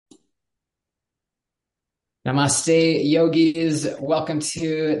Namaste, yogis. Welcome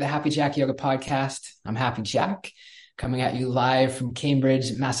to the Happy Jack Yoga Podcast. I'm Happy Jack, coming at you live from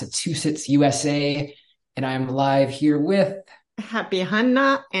Cambridge, Massachusetts, USA. And I'm live here with Happy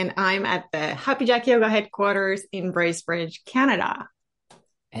Hanna, and I'm at the Happy Jack Yoga headquarters in Bracebridge, Canada.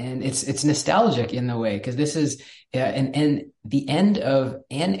 and it's nostalgic in the way because this is the end of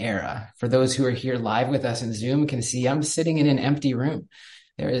an era. For those who are here live with us in Zoom can see I'm sitting in an empty room.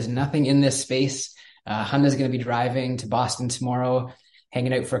 There is nothing in this space. Hanna's going to be driving to Boston tomorrow,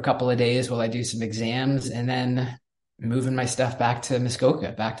 hanging out for a couple of days while I do some exams, and then moving my stuff back to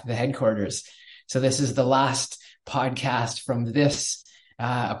Muskoka, back to the headquarters. So this is the last podcast from this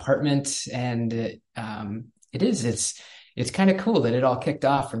apartment, and it's kind of cool that it all kicked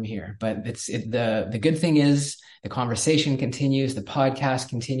off from here. But the good thing is the conversation continues, the podcast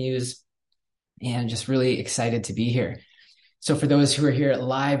continues, and just really excited to be here. So for those who are here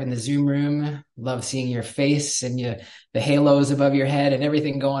live in the Zoom room, love seeing your face and the halos above your head and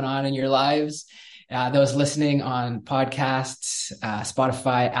everything going on in your lives. Those listening on podcasts,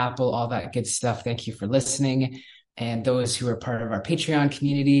 Spotify, Apple, all that good stuff, thank you for listening. And those who are part of our Patreon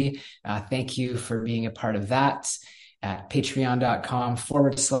community, thank you for being a part of that at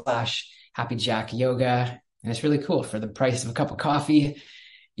patreon.com/Happy Jack Yoga. And it's really cool. For the price of a cup of coffee,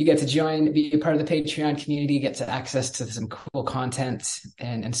 you get to join, be a part of the Patreon community, get to access to some cool content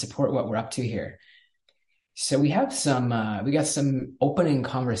and support what we're up to here. So we got some opening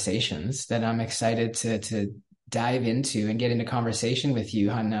conversations that I'm excited to dive into and get into conversation with you,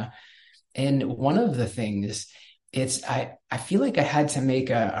 Hanna. And one of the things I feel like I had to make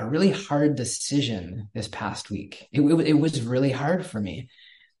a really hard decision this past week. It was really hard for me.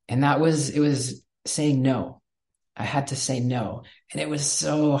 And it was saying no. I had to say no. And it was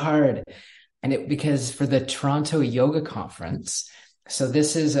so hard. Because for the Toronto Yoga Conference, so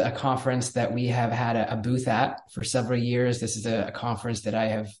this is a conference that we have had a booth at for several years. This is a conference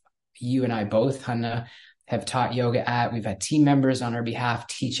that you and I both, Hanna, have taught yoga at. We've had team members on our behalf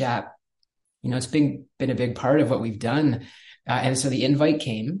teach at. It's been a big part of what we've done. And so the invite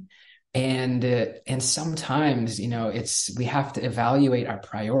came. And sometimes, we have to evaluate our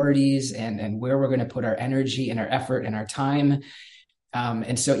priorities and where we're going to put our energy and our effort and our time.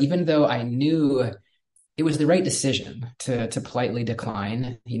 And so even though I knew it was the right decision to politely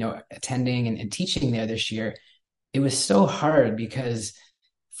decline, attending and teaching there this year, it was so hard because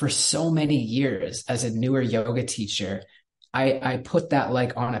for so many years as a newer yoga teacher, I put that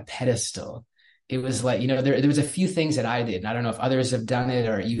like on a pedestal. It was like, there was a few things that I did, and I don't know if others have done it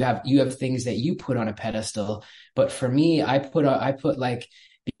or you have things that you put on a pedestal. But for me, I put like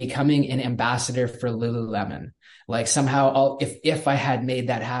becoming an ambassador for Lululemon. Like somehow if I had made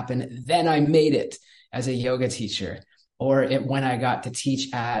that happen, then I made it as a yoga teacher. Or when I got to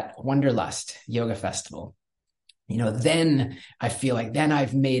teach at Wonderlust Yoga Festival, then I feel like then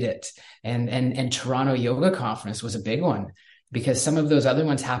I've made it. And Toronto Yoga Conference was a big one, because some of those other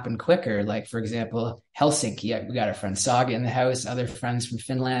ones happen quicker. Like, for example, Helsinki, we got our friend Saga in the house, other friends from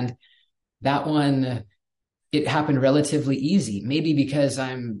Finland. That one, it happened relatively easy, maybe because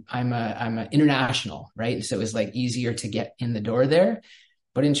I'm an international, right? So it was like easier to get in the door there.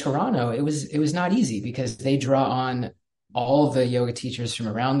 But in Toronto, it was not easy because they draw on all the yoga teachers from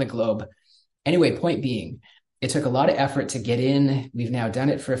around the globe. Anyway, point being, it took a lot of effort to get in. We've now done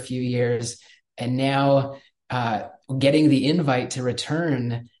it for a few years. And now, getting the invite to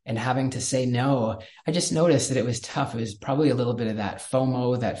return and having to say no, I just noticed that it was tough. It was probably a little bit of that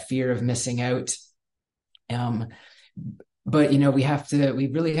FOMO, that fear of missing out. But we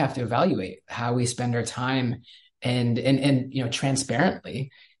really have to evaluate how we spend our time and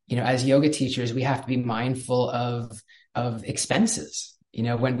transparently, as yoga teachers, we have to be mindful of expenses.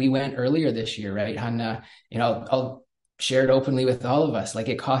 When we went earlier this year, right, Hanna, I'll share it openly with all of us. Like,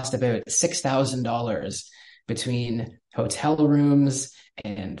 it cost about $6,000 between hotel rooms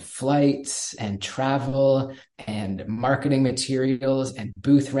and flights and travel and marketing materials and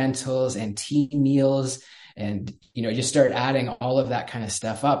booth rentals and team meals. And, you start adding all of that kind of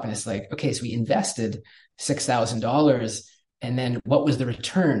stuff up. And it's like, okay, so we invested $6,000. And then what was the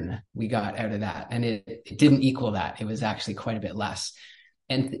return we got out of that? And it didn't equal that. It was actually quite a bit less.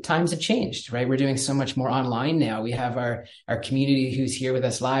 And times have changed, right? We're doing so much more online now. We have our community who's here with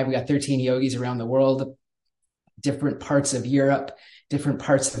us live. We got 13 yogis around the world, different parts of Europe, different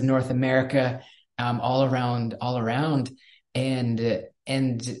parts of North America, all around.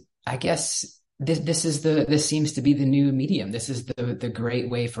 And I guess this seems to be the new medium. This is the great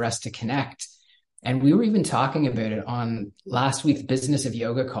way for us to connect. And we were even talking about it on last week's Business of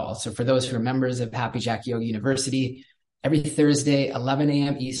Yoga call. So for those who are members of Happy Jack Yoga University, every Thursday, 11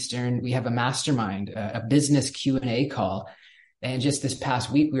 a.m. Eastern, we have a mastermind, a business Q&A call. And just this past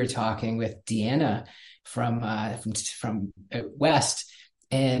week, we were talking with Deanna from West,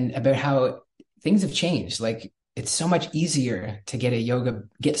 and about how things have changed. Like, it's so much easier to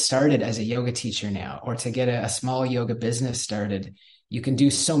get started as a yoga teacher now, or to get a small yoga business started. You can do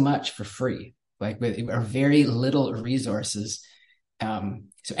so much for free, like with very little resources.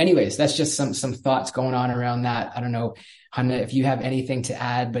 So anyways, that's just some thoughts going on around that. I don't know, Hanna, if you have anything to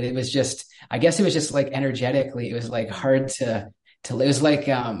add, but I guess it was just like energetically, it was like hard it was like,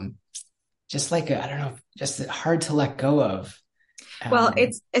 just like, I don't know, just hard to let go of. Well,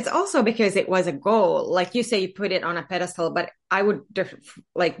 it's also because it was a goal. Like you say, you put it on a pedestal, but I would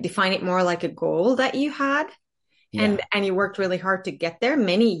define it more like a goal that you had. Yeah. And you worked really hard to get there,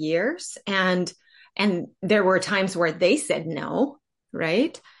 many years. And there were times where they said no,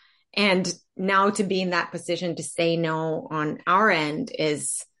 right? And now to be in that position to say no on our end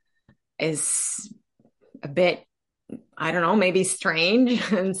is a bit, I don't know, maybe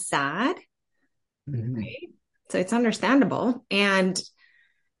strange and sad. Mm-hmm. Right? So it's understandable. And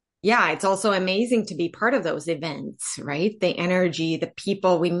yeah, it's also amazing to be part of those events, right? The energy, the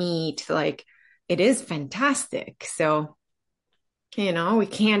people we meet, like, it is fantastic. So, we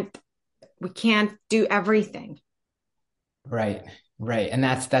can't do everything. Right. And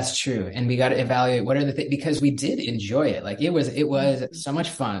that's true. And we got to evaluate what are the things, because we did enjoy it. Like, it was so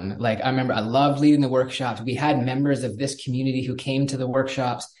much fun. Like, I remember I loved leading the workshops. We had members of this community who came to the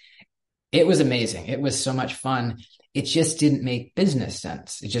workshops. It was amazing. It was so much fun. It just didn't make business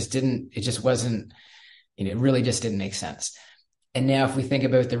sense. It really just didn't make sense. And now if we think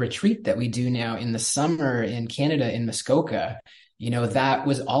about the retreat that we do now in the summer in Canada, in Muskoka, that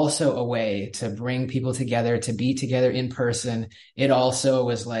was also a way to bring people together, to be together in person. It also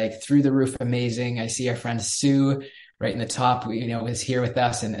was like through the roof amazing. I see our friend Sue right in the top, is here with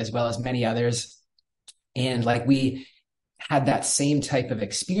us, and as well as many others. And like, we had that same type of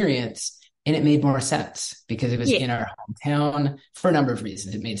experience, and it made more sense because it was in our hometown for a number of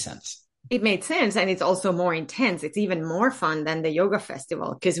reasons. It made sense. It made sense. And it's also more intense. It's even more fun than the yoga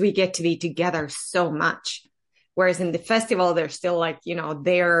festival because we get to be together so much. Whereas in the festival, they're still like,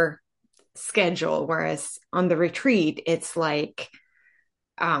 their schedule. Whereas on the retreat, it's like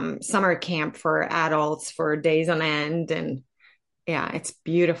summer camp for adults for days on end. And yeah, it's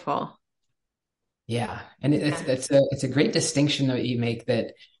beautiful. Yeah. And it's a great distinction that you make,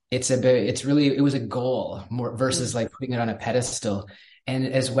 that it was a goal more versus like putting it on a pedestal. And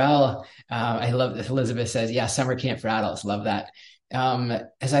as well, I love that Elizabeth says, yeah, summer camp for adults. Love that. I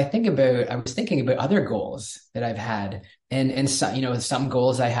was thinking about other goals that I've had, and some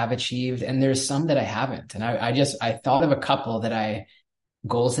goals I have achieved, and there's some that I haven't. And I thought of a couple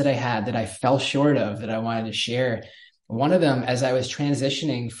goals that I had that I fell short of, that I wanted to share. One of them, as I was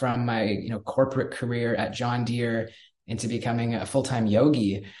transitioning from my, corporate career at John Deere into becoming a full-time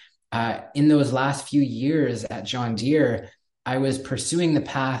yogi, in those last few years at John Deere, I was pursuing the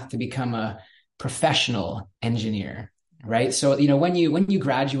path to become a professional engineer, right? So, when you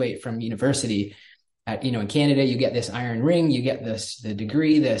graduate from university in Canada, you get this iron ring, you get the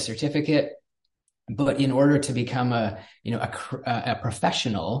degree, the certificate. But in order to become a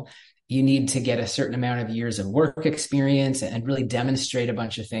professional, you need to get a certain amount of years of work experience and really demonstrate a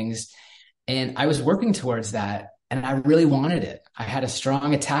bunch of things. And I was working towards that, and I really wanted it. I had a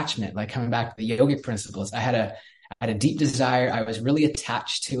strong attachment, like coming back to the yogic principles. I had a deep desire. I was really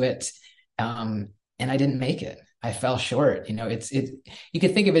attached to it. And I didn't make it. I fell short. You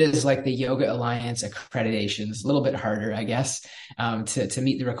could think of it as like the Yoga Alliance accreditations, a little bit harder, I guess, to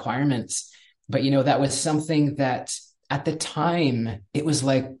meet the requirements. But, that was something that at the time, it was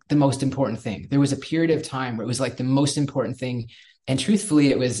like the most important thing. There was a period of time where it was like the most important thing. And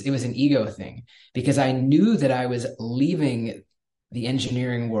truthfully, it was an ego thing, because I knew that I was leaving the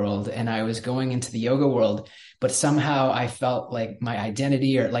engineering world and I was going into the yoga world, but somehow I felt like my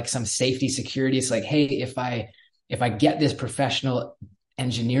identity, or like some safety security, it's like, hey, if I get this professional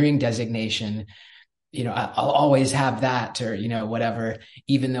engineering designation, I'll always have that, or, whatever,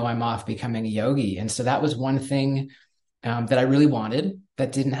 even though I'm off becoming a yogi. And so that was one thing that I really wanted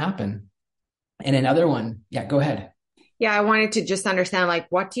that didn't happen. And another one, yeah, go ahead. Yeah, I wanted to just understand, like,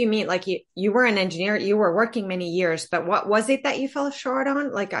 what do you mean? Like, you were an engineer, you were working many years, but what was it that you fell short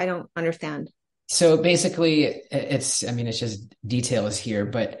on? Like, I don't understand. So basically, it's just details here,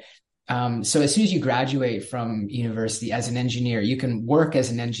 but so as soon as you graduate from university as an engineer, you can work as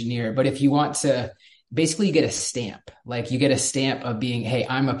an engineer. But if you want to, basically you get a stamp, like you get a stamp of being, hey,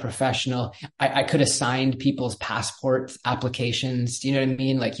 I'm a professional. I could have signed people's passport applications. Do you know what I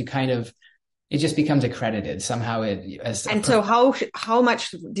mean? Like, you kind of, it just becomes accredited somehow. It as a And so how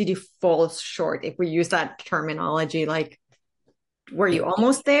much did you fall short if we use that terminology? Like, were you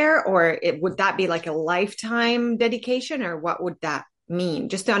almost there, or would that be like a lifetime dedication, or what would that mean?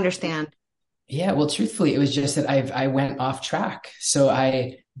 Just to understand. Yeah, well, truthfully, it was just that I went off track. So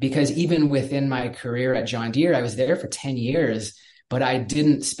because even within my career at John Deere, I was there for 10 years, but I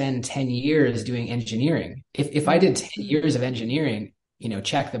didn't spend 10 years doing engineering. If I did 10 years of engineering,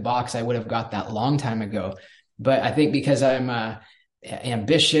 check the box, I would have got that long time ago. But I think because I'm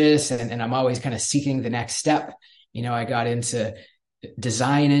ambitious and I'm always kind of seeking the next step, I got into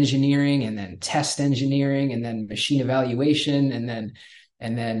design engineering and then test engineering and then machine evaluation and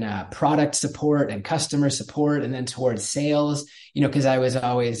then product support and customer support, and then towards sales, because I was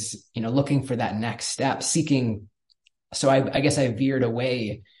always, looking for that next step, seeking. So I guess I veered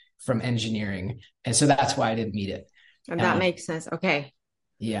away from engineering. And so that's why I didn't meet it. And that makes sense. Okay.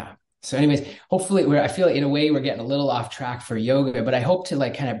 Yeah. So anyways, hopefully I feel like in a way we're getting a little off track for yoga, but I hope to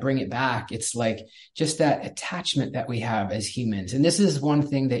like kind of bring it back. It's like just that attachment that we have as humans. And this is one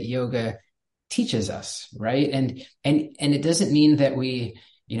thing that yoga teaches us, right? And it doesn't mean that we,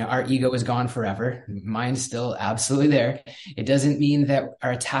 our ego is gone forever. Mine's still absolutely there. It doesn't mean that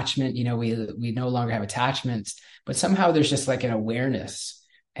our attachment, we no longer have attachments, but somehow there's just like an awareness,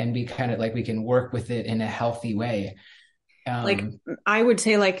 and we kind of like we can work with it in a healthy way. Like I would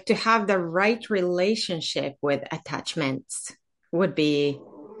say, like to have the right relationship with attachments would be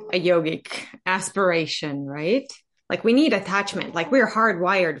a yogic aspiration, right? Like we need attachment. Like we're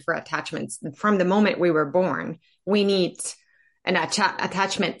hardwired for attachments from the moment we were born. We need an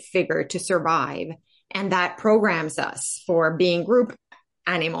attachment figure to survive, and that programs us for being group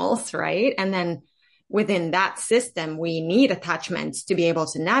animals, right? And then within that system, we need attachments to be able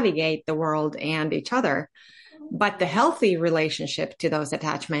to navigate the world and each other. But the healthy relationship to those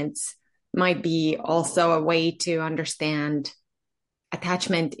attachments might be also a way to understand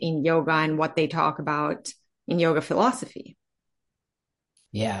attachment in yoga and what they talk about in yoga philosophy.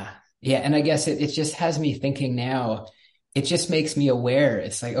 Yeah. Yeah. And I guess it just has me thinking now, it just makes me aware.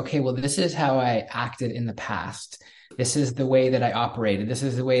 It's like, okay, well, this is how I acted in the past. This is the way that I operated. This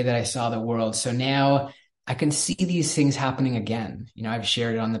is the way that I saw the world. So now I can see these things happening again. I've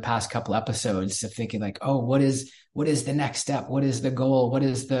shared it on the past couple episodes of thinking like, oh, what is the next step? What is the goal? What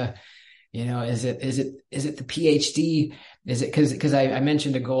is the, is it the PhD? Is it because I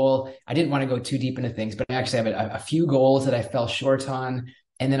mentioned a goal. I didn't want to go too deep into things, but I actually have a few goals that I fell short on.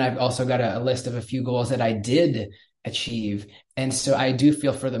 And then I've also got a list of a few goals that I did achieve. And so I do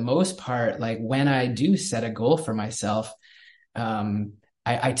feel for the most part, like when I do set a goal for myself,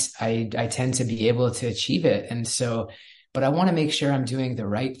 I tend to be able to achieve it. And so, but I want to make sure I'm doing the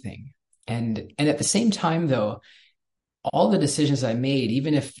right thing. And at the same time, though, all the decisions I made,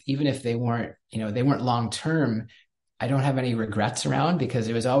 even if they weren't, they weren't long term, I don't have any regrets around, because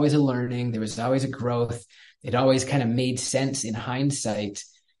there was always a learning, there was always a growth. It always kind of made sense in hindsight.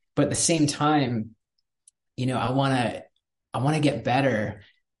 But at the same time, I want to get better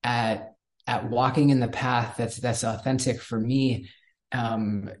at walking in the path that's authentic for me.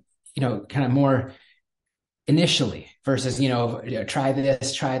 Kind of more initially versus, try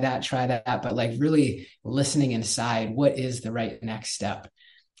this, try that, but like really listening inside, what is the right next step?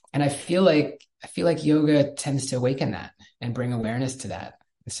 And I feel like yoga tends to awaken that and bring awareness to that.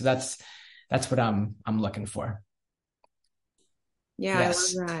 So that's what I'm looking for. Yeah,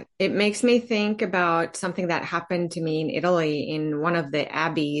 Yes. I love that. It makes me think about something that happened to me in Italy in one of the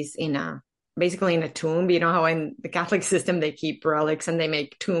abbeys basically in a tomb. You know how in the Catholic system they keep relics and they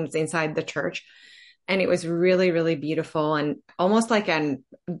make tombs inside the church. And it was really, really beautiful and almost like a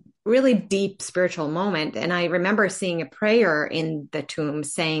really deep spiritual moment. And I remember seeing a prayer in the tomb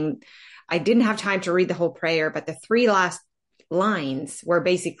saying, I didn't have time to read the whole prayer, but the three last lines were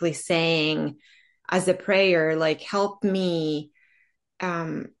basically saying as a prayer, like, help me.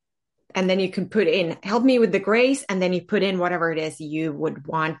 And then you can put in, help me with the grace. And then you put in whatever it is you would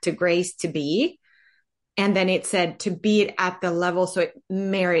want to grace to be. And then it said to be it at the level so it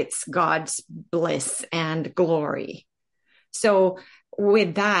merits God's bliss and glory. So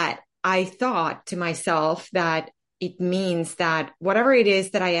with that, I thought to myself that it means that whatever it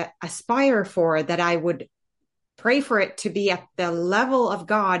is that I aspire for, that I would pray for it to be at the level of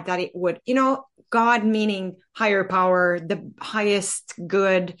God, that it would, God meaning higher power, the highest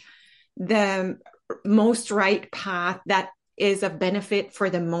good, the most right path that is of benefit for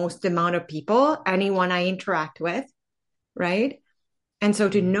the most amount of people, anyone I interact with, right? And so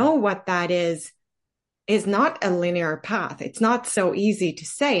to know what that is not a linear path. It's not so easy to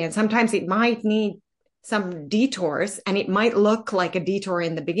say. And sometimes it might need some detours, and it might look like a detour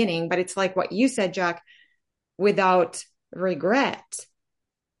in the beginning, but it's like what you said, Jack, without regret,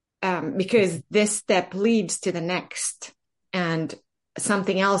 because this step leads to the next, and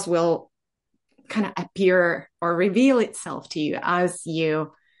something else will kind of appear or reveal itself to you as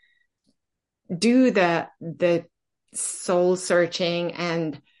you do the soul searching,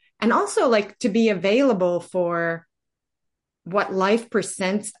 and also like to be available for what life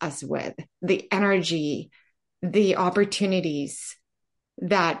presents us with, the energy, the opportunities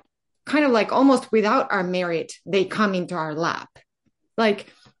that kind of like almost without our merit, they come into our lap. Like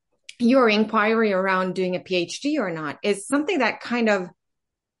your inquiry around doing a PhD or not is something that kind of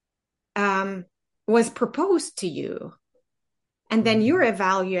was proposed to you. And then you're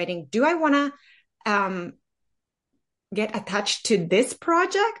evaluating, do I want to get attached to this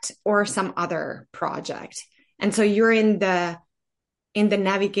project or some other project? And so you're in the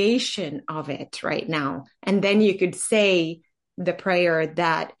navigation of it right now. And then you could say the prayer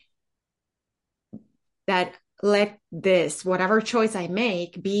that let this, whatever choice I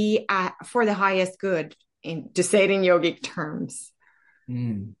make, be for the highest good, to say it in yogic terms.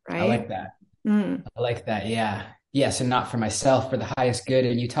 Right? I like that. I like that. Yeah. Yeah. So not for myself, for the highest good.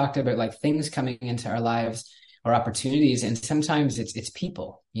 And you talked about like things coming into our lives or opportunities. And sometimes it's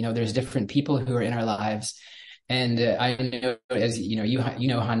people, there's different people who are in our lives. And I know, as you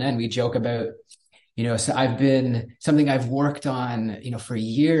know, Hannah, and we joke about, so something I've worked on, for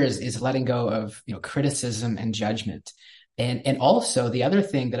years is letting go of, criticism and judgment. And also the other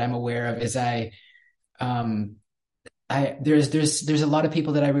thing that I'm aware of is there's a lot of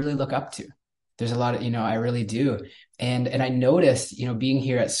people that I really look up to. There's a lot of, I really do. And I noticed, being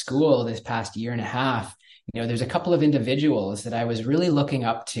here at school this past year and a half, there's a couple of individuals that I was really looking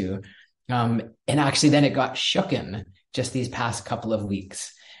up to. And actually then it got shooken just these past couple of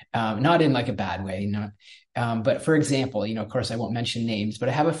weeks. Not in like a bad way, but for example, of course I won't mention names, but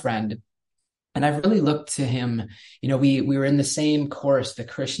I have a friend and I've really looked to him. We were in the same course, the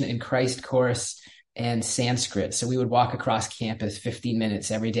Krishna in Christ course and Sanskrit. So we would walk across campus 15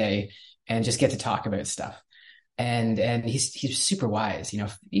 minutes every day and just get to talk about stuff. And he's super wise,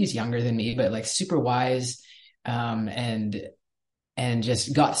 he's younger than me, but like super wise. And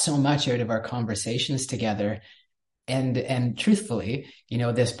just got so much out of our conversations together. And truthfully,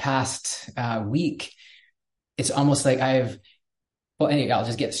 this past week, it's almost like anyway, I'll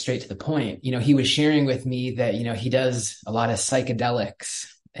just get straight to the point. He was sharing with me that, he does a lot of psychedelics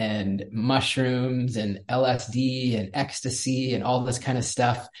and mushrooms and LSD and ecstasy and all this kind of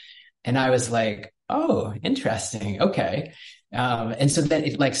stuff. And I was like, oh, interesting. Okay. And so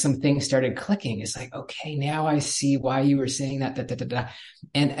then like some things started clicking. It's like, okay, now I see why you were saying that.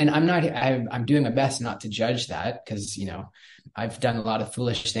 And I'm doing my best not to judge that because, I've done a lot of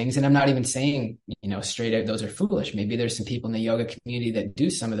foolish things and I'm not even saying, straight out, those are foolish. Maybe there's some people in the yoga community that do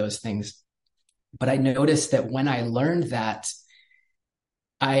some of those things. But I noticed that when I learned that,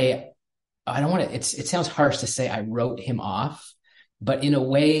 I don't want to, it sounds harsh to say I wrote him off, but in a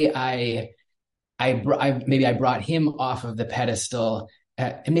way maybe I brought him off of the pedestal,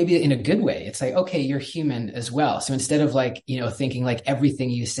 and maybe in a good way. It's like, okay, you're human as well. So instead of like, thinking like everything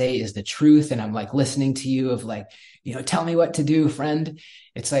you say is the truth, and I'm like listening to you of like, tell me what to do, friend.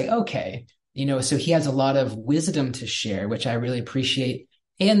 It's like, okay, so he has a lot of wisdom to share, which I really appreciate.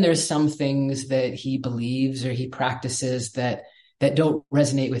 And there's some things that he believes or he practices that don't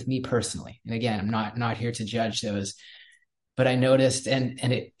resonate with me personally. And again, I'm not here to judge those, but I noticed, and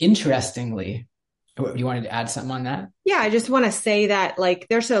it interestingly, you wanted to add something on that? Yeah, I just want to say that like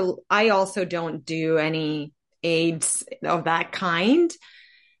I also don't do any aids of that kind,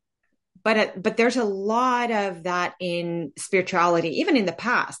 but there's a lot of that in spirituality, even in the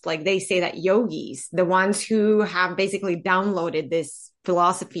past. Like they say that yogis, the ones who have basically downloaded this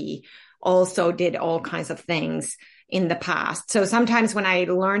philosophy, also did all kinds of things in the past. So sometimes when I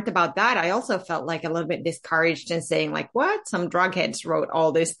learned about that, I also felt like a little bit discouraged and saying like, what? Some drug heads wrote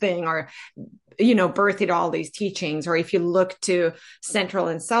all this thing or, birthed all these teachings. Or if you look to Central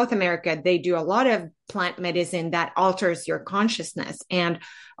and South America, they do a lot of plant medicine that alters your consciousness. And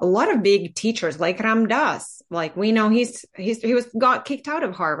a lot of big teachers like Ram Dass, like we know he got kicked out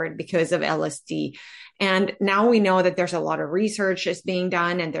of Harvard because of LSD. And now we know that there's a lot of research is being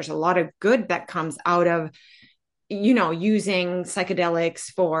done and there's a lot of good that comes out of using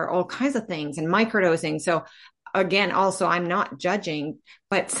psychedelics for all kinds of things and microdosing. So again, also, I'm not judging,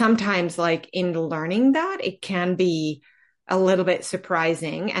 but sometimes like in learning that, it can be a little bit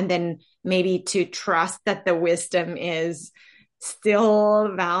surprising. And then maybe to trust that the wisdom is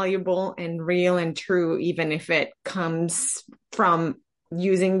still valuable and real and true, even if it comes from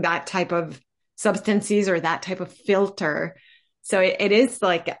using that type of substances or that type of filter. So it is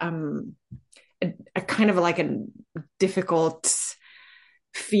like a kind of like a difficult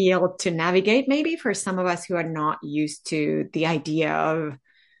field to navigate, maybe for some of us who are not used to the idea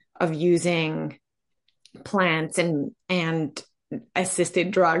of using plants and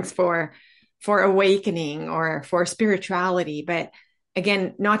assisted drugs for awakening or for spirituality. But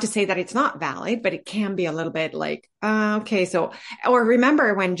again, not to say that it's not valid, but it can be a little bit like, okay, so, or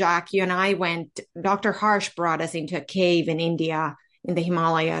remember when Jack, you and I went, Dr. Harsh brought us into a cave in India, in the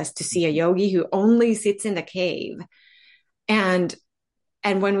Himalayas, to see a yogi who only sits in the cave. And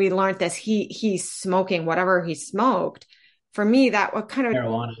when we learned this, he's smoking whatever he smoked. For me, that was kind of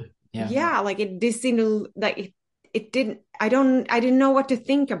Marijuana. Yeah. yeah, like it did seem to like it didn't. I didn't know what to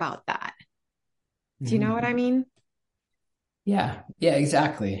think about that. Do you know what I mean? Yeah, yeah,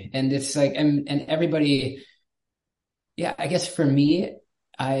 exactly. And it's like, and everybody, yeah, I guess for me,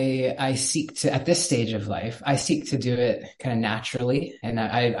 I seek to, at this stage of life, I seek to do it kind of naturally. And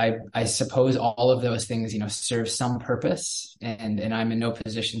I suppose all of those things, serve some purpose, and I'm in no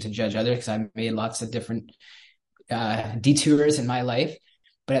position to judge others because I've made lots of different detours in my life.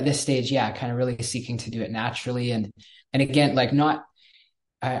 But at this stage, yeah, kind of really seeking to do it naturally. And again, like not,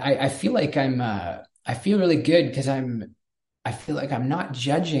 I feel like I feel really good because I feel like I'm not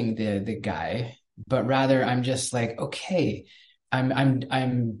judging the guy, but rather I'm just like, okay,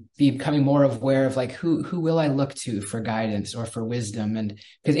 I'm becoming more aware of like who will I look to for guidance or for wisdom. And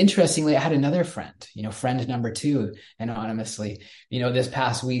because interestingly, I had another friend, friend number two, anonymously, this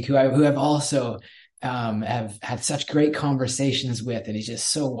past week who have also have had such great conversations with, and he's just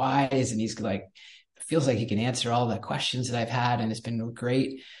so wise, and he's like feels like he can answer all the questions that I've had, and it's been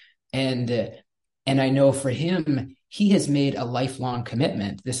great. And I know for him, he has made a lifelong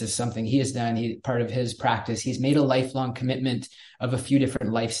commitment. This is something he has done. Part of his practice, he's made a lifelong commitment of a few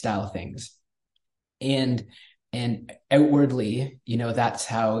different lifestyle things. And outwardly, that's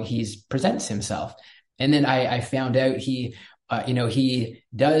how he presents himself. And then I found out he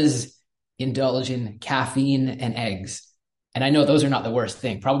does indulge in caffeine and eggs. And I know those are not the worst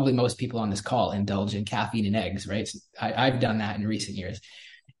thing. Probably most people on this call indulge in caffeine and eggs, right? So I've done that in recent years.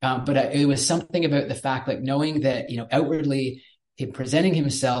 But it was something about the fact, like knowing that, outwardly presenting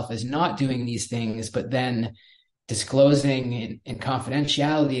himself as not doing these things, but then disclosing in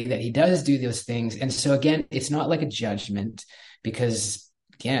confidentiality that he does do those things. And so again, it's not like a judgment because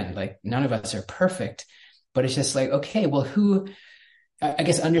again, like none of us are perfect, but it's just like, okay, well, I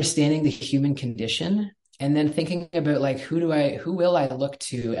guess understanding the human condition and then thinking about like, who will I look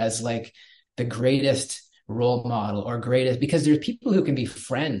to as like the greatest role model or greatest, because there's people who can be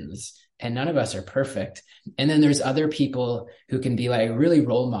friends and none of us are perfect. And then there's other people who can be like really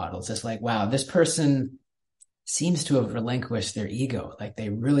role models. It's like, wow, this person seems to have relinquished their ego. Like they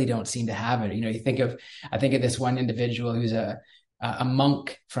really don't seem to have it. I think of this one individual who's a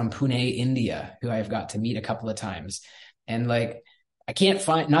monk from Pune, India, who I've got to meet a couple of times. And like, I can't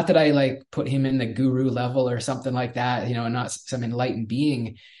find, not that I like put him in the guru level or something like that, and not some enlightened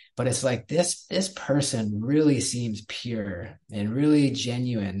being, but it's like this person really seems pure and really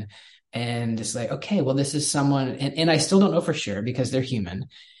genuine. And it's like, okay, well, this is someone, and I still don't know for sure because they're human,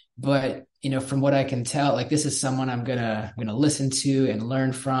 but from what I can tell, like this is someone I'm gonna listen to and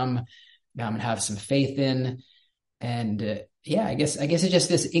learn from, and have some faith in. And yeah, I guess it's just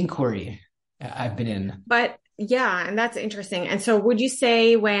this inquiry I've been in. But yeah, and that's interesting. And so would you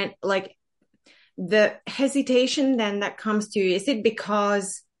say when like the hesitation then that comes to you, is it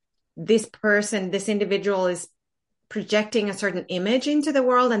because this individual is projecting a certain image into the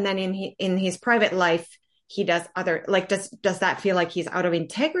world, and then in his private life he does other, like does that feel like he's out of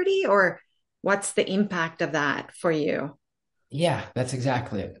integrity, or what's the impact of that for you? Yeah, that's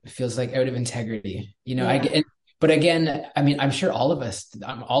exactly it. It feels like out of integrity. Yeah. But again, I mean, I'm sure all of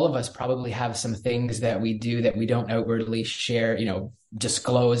us probably have some things that we do that we don't outwardly share,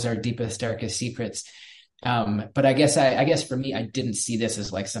 disclose our deepest, darkest secrets. But I guess for me, I didn't see this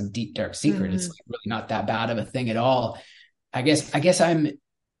as like some deep, dark secret. Mm-hmm. It's like really not that bad of a thing at all. I guess and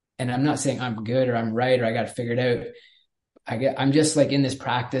I'm not saying I'm good or I'm right or I got it figured out. I'm just like in this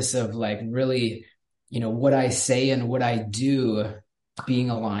practice of like really, what I say and what I do being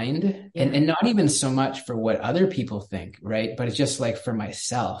aligned, yeah. and not even so much for what other people think, right? But it's just like for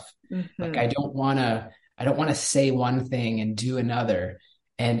myself. Mm-hmm. Like I don't want to say one thing and do another,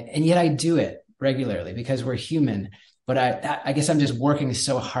 and yet I do it regularly because we're human. But I guess I'm just working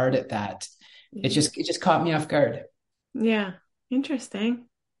so hard at that. It just caught me off guard. Yeah. Interesting.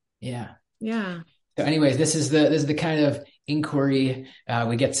 Yeah. Yeah. So anyways, this is the kind of inquiry.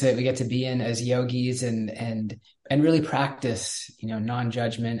 We get to be in as yogis and really practice,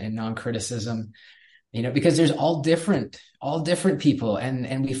 non-judgment and non-criticism, because there's all different people,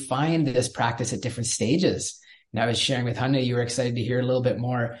 and we find this practice at different stages. And I was sharing with Hannah, you were excited to hear a little bit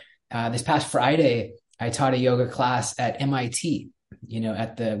more. This past Friday, I taught a yoga class at MIT,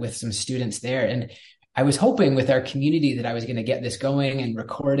 with some students there. And I was hoping with our community that I was going to get this going and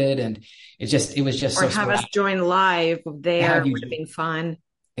recorded. And it was just or so have us join live there. Would have been fun.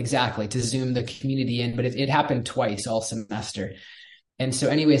 Exactly, to Zoom the community in, but it happened twice all semester. And so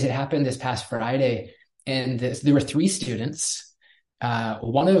anyways, it happened this past Friday, and there were three students.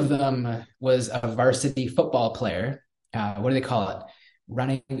 One of them was a varsity football player. What do they call it?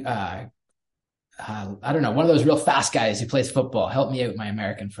 Running, I don't know, one of those real fast guys who plays football. Help me out, my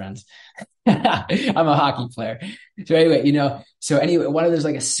American friends. I'm a hockey player. So anyway, one of those,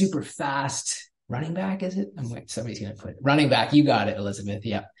 like a super fast running back, is it? Somebody's going to put it. Running back. You got it, Elizabeth.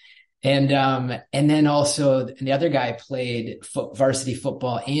 Yeah. And then also the other guy played varsity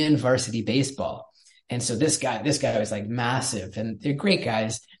football and varsity baseball. And so this guy was like massive, and they're great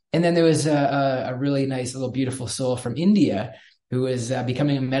guys. And then there was a really nice little beautiful soul from India who was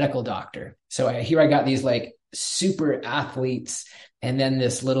becoming a medical doctor. So here I got these like super athletes, and then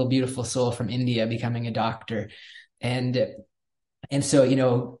this little beautiful soul from India becoming a doctor. And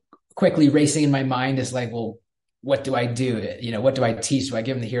so, quickly racing in my mind is like, well, what do I do? What do I teach? Do I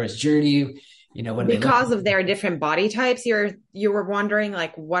give them the hero's journey? Because of their different body types, you were wondering,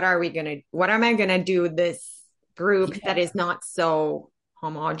 like, what am I gonna do with this group that is not so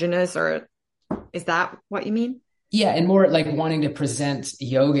homogenous, or is that what you mean? Yeah, and more like wanting to present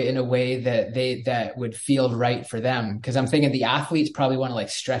yoga in a way that would feel right for them. Because I'm thinking the athletes probably want to like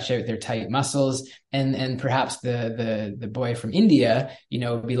stretch out their tight muscles, and perhaps the boy from India,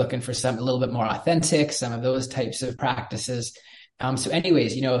 be looking for a little bit more authentic, some of those types of practices. So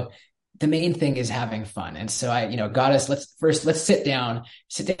anyways, the main thing is having fun. And so I, let's sit down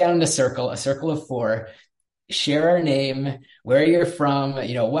in a circle of four, share our name, where you're from,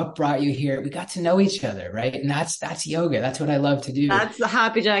 what brought you here. We got to know each other, right? And that's yoga. That's what I love to do. That's the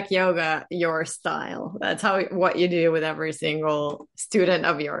Happy Jack yoga, your style. That's what you do with every single student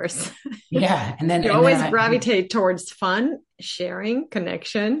of yours. Yeah. And then you always gravitate towards fun, sharing,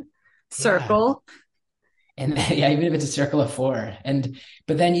 connection, circle. Yeah. And then, even if it's a circle of four,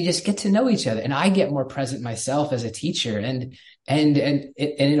 but then you just get to know each other, and I get more present myself as a teacher, and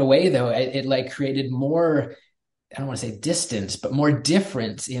in a way though, it like created more, I don't want to say distance, but more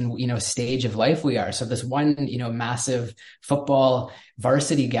difference in, stage of life we are. So this one, massive football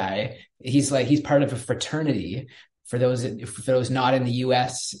varsity guy, he's part of a fraternity. For those not in the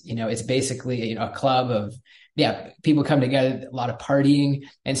US, it's basically, a club of, people come together, a lot of partying.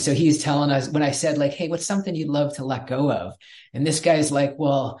 And so he's telling us, when I said like, hey, what's something you'd love to let go of? And this guy's like,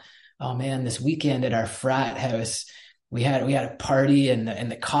 well, oh man, this weekend at our frat house, we had a party, and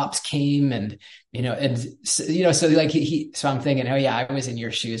the cops came, and so like so I'm thinking, oh yeah, I was in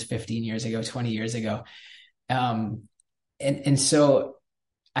your shoes 15 years ago, 20 years ago. And so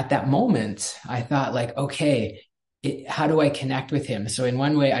at that moment I thought like, okay, how do I connect with him? So in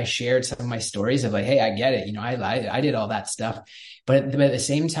one way I shared some of my stories of like, hey, I get it. I did all that stuff, but at the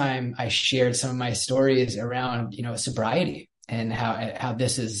same time I shared some of my stories around, sobriety, and how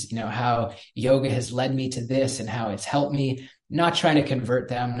this is, how yoga has led me to this, and how it's helped me, not trying to convert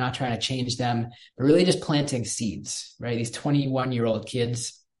them, not trying to change them, but really just planting seeds, right? These 21-year-old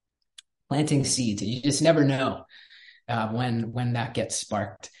kids planting seeds. You just never know when that gets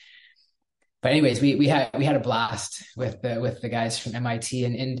sparked. But anyways, we had a blast with the guys from MIT,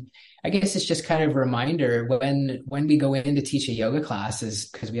 and I guess it's just kind of a reminder when we go in to teach a yoga class, is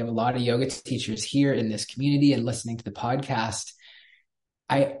because we have a lot of yoga teachers here in this community and listening to the podcast.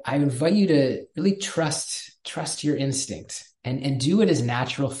 I invite you to really trust your instinct and do it as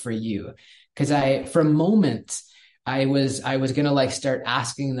natural for you. Because for a moment I was gonna like start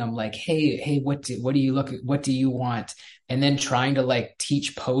asking them like, hey, what do you what do you want? And then trying to like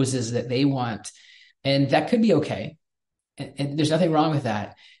teach poses that they want. And that could be okay. And there's nothing wrong with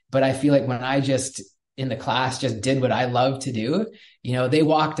that. But I feel like when I just in the class just did what I love to do, they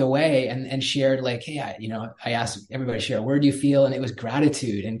walked away and shared like, hey, I asked everybody to share, where do you feel? And it was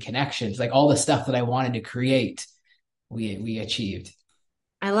gratitude and connections, like all the stuff that I wanted to create, we achieved.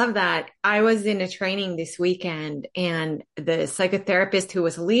 I love that. I was in a training this weekend, and the psychotherapist who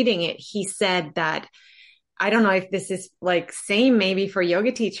was leading it, he said that, I don't know if this is like same maybe for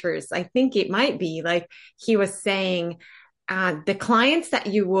yoga teachers. I think it might be, like he was saying, the clients that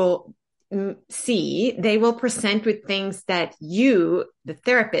you will see, they will present with things that you, the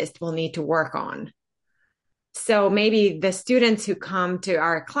therapist, will need to work on. So maybe the students who come to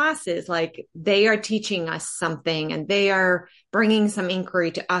our classes, like they are teaching us something and they are bringing some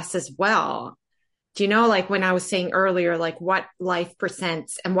inquiry to us as well. Do you know, like when I was saying earlier, like what life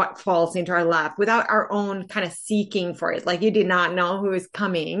presents and what falls into our lap without our own kind of seeking for it? Like you did not know who is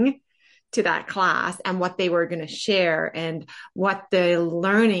coming to that class and what they were going to share and what the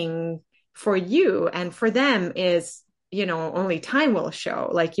learning for you and for them is, only time will show.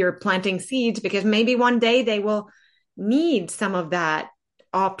 Like you're planting seeds because maybe one day they will need some of that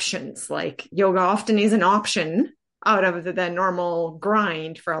options. Like yoga often is an option out of the normal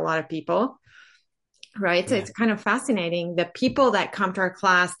grind for a lot of people. Right. So Yeah. it's kind of fascinating. The people that come to our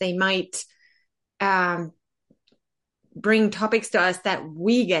class, they might um, bring topics to us that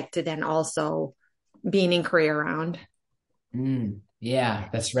we get to then also be an inquiry around. Yeah,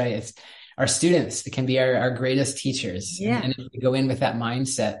 that's right. It's our students that can be our greatest teachers. Yeah. And if we go in with that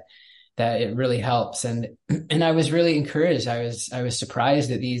mindset, that it really helps. And I was really encouraged. I was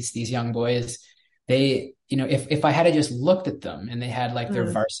surprised that these young boys, they, if I had just looked at them and they had like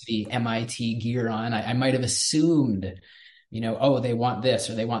their varsity MIT gear on, I might have assumed, oh, they want this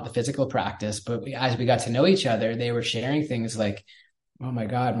or they want the physical practice. But as we got to know each other, they were sharing things like, oh my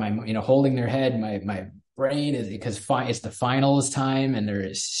God, holding their head, my brain is because it's the finals time and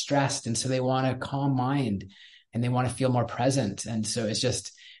they're stressed. And so they want a calm mind and they want to feel more present. And so it's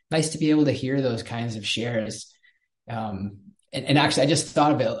just nice to be able to hear those kinds of shares. And actually, I just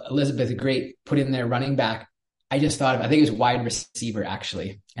thought of it. Elizabeth, great, put in there running back. I think it was wide receiver,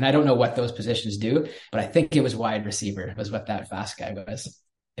 actually. And I don't know what those positions do, but I think it was wide receiver was what that fast guy was,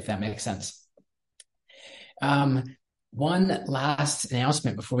 if that makes sense. One last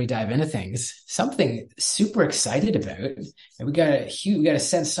announcement before we dive into things, something super excited about. And we got to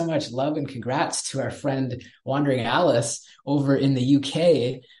send so much love and congrats to our friend Wandering Alice over in the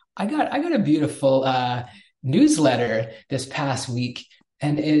UK. I got a beautiful newsletter this past week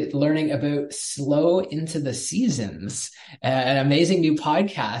and learning about Slow into the Seasons, an amazing new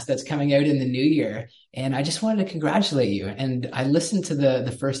podcast that's coming out in the new year. And I just wanted to congratulate you. And I listened to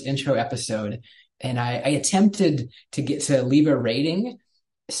the first intro episode and I attempted to leave a rating.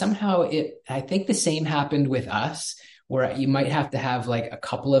 Somehow I think the same happened with us, where you might have to have like a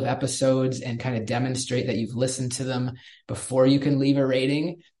couple of episodes and kind of demonstrate that you've listened to them before you can leave a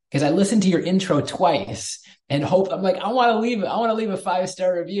rating. Because I listened to your intro twice and I'm like, I want to leave a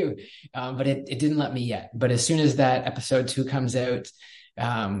 5-star review. But it didn't let me yet. But as soon as that episode 2 comes out,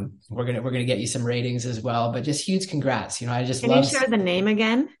 we're going to get you some ratings as well. But just huge congrats. I just Can you share the name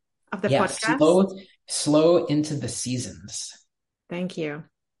again of the podcast? Slow into the Seasons. Thank you.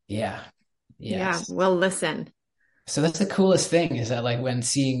 Yeah. Yes. Yeah, we'll listen. So that's the coolest thing is that like when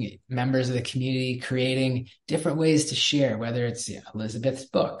seeing members of the community creating different ways to share, whether it's Elizabeth's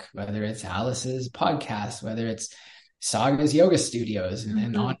book, whether it's Alice's podcast, whether it's Saga's yoga studios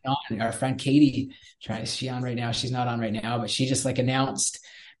and on and on. Our friend Katie, is she on right now? She's not on right now, but she just like announced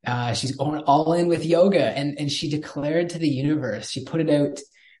she's going all in with yoga and she declared to the universe, she put it out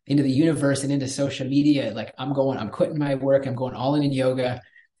into the universe and into social media. Like I'm quitting my work. I'm going all in yoga.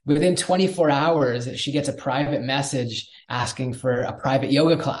 Within 24 hours, she gets a private message asking for a private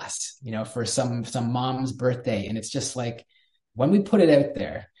yoga class, for some mom's birthday. And it's just like, when we put it out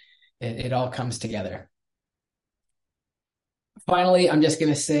there, it all comes together. Finally, I'm just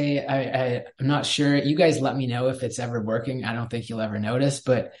going to say, I'm not sure. You guys let me know if it's ever working. I don't think you'll ever notice,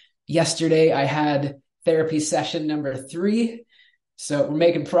 but yesterday I had therapy session number 3. So we're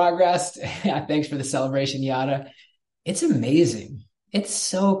making progress. Thanks for the celebration, Yada. It's amazing. It's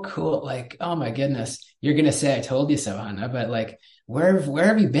so cool. Like, oh my goodness. You're going to say, I told you so, Hannah, but like, where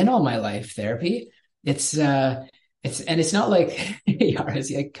have you been all my life? Therapy? It's not like,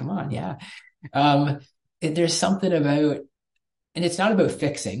 Yara's like, come on. Yeah. There's something about, and it's not about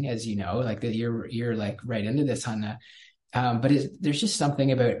fixing, as you know, like that you're like right into this, Hannah. But there's just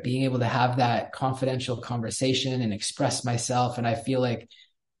something about being able to have that confidential conversation and express myself. And I feel like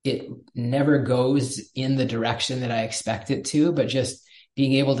it never goes in the direction that I expect it to, but just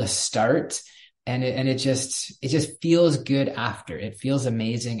being able to start and it just feels good after. It feels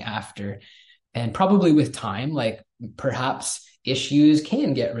amazing after. And probably with time, like perhaps issues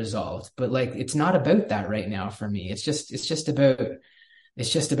can get resolved, but like it's not about that right now for me. It's just about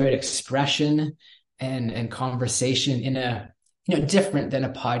expression and conversation in a different than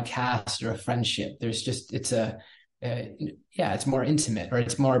a podcast or a friendship. There's just it's more intimate or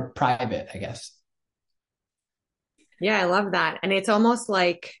it's more private, I guess. Yeah, I love that. And it's almost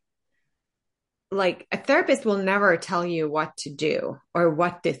like a therapist will never tell you what to do or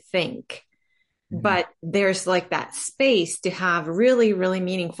what to think. but there's like that space to have really, really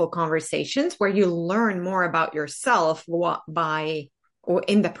meaningful conversations where you learn more about yourself by or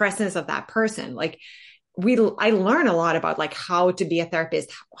in the presence of that person. Like I learn a lot about like how to be a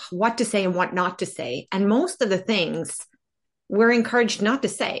therapist, what to say and what not to say. And most of the things we're encouraged not to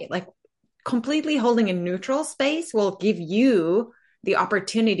say. Like completely holding a neutral space will give you the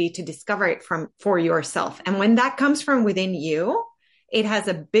opportunity to discover it for yourself. And when that comes from within you, it has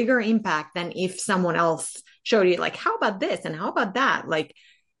a bigger impact than if someone else showed you like, how about this? And how about that? Like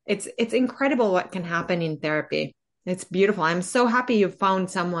it's incredible what can happen in therapy. It's beautiful. I'm so happy you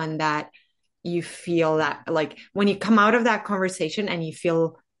found someone that you feel that like when you come out of that conversation and you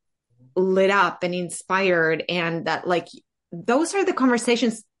feel lit up and inspired, and that like those are the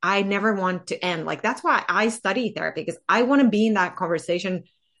conversations I never want to end. Like that's why I study therapy, because I want to be in that conversation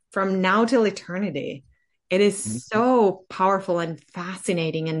from now till eternity. It is so powerful and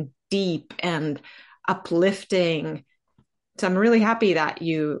fascinating and deep and uplifting. So I'm really happy that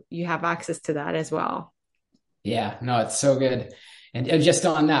you have access to that as well. Yeah, no, it's so good. And just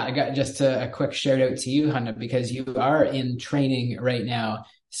on that, I got just a quick shout out to you, Hanna, because you are in training right now,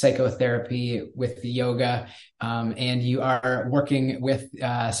 psychotherapy with the yoga, and you are working with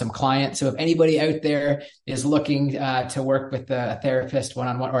some clients. So if anybody out there is looking to work with a therapist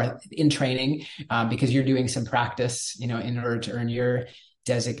one-on-one or in training, because you're doing some practice, in order to earn your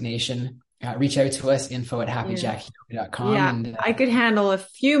designation, reach out to us, info@happyjackyoga.com. Yeah, and I could handle a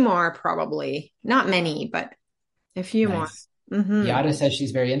few more, probably not many, but a few more. Mm-hmm. Yada says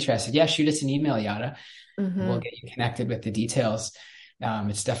she's very interested. Yeah, shoot us an email, Yada. Mm-hmm. We'll get you connected with the details.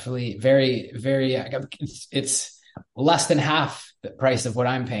 It's definitely very, very, it's less than half the price of what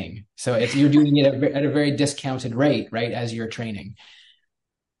I'm paying. So you're doing it at a very discounted rate, right, as you're training.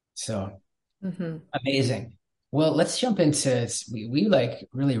 So amazing. Well, let's jump into, we like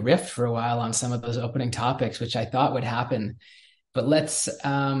really riffed for a while on some of those opening topics, which I thought would happen, but let's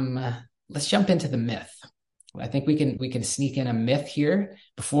jump into the myth. I think we can sneak in a myth here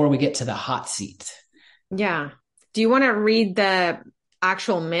before we get to the hot seat. Yeah. Do you want to read the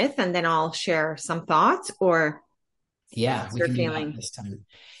actual myth and then I'll share some thoughts, or yeah, we can do that this time.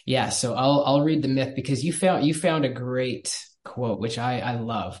 Yeah. So I'll read the myth because you found a great quote, which I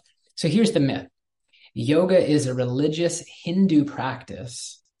love. So here's the myth. Yoga is a religious Hindu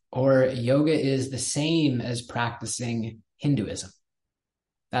practice, or yoga is the same as practicing Hinduism.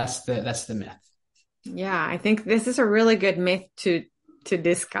 That's the myth. Yeah, I think this is a really good myth to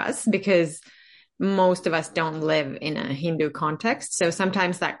discuss, because most of us don't live in a Hindu context. So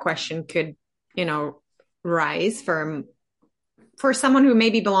sometimes that question could, rise for someone who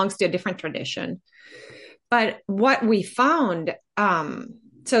maybe belongs to a different tradition. But what we found,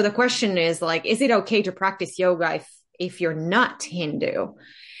 so the question is like, is it okay to practice yoga if you're not Hindu?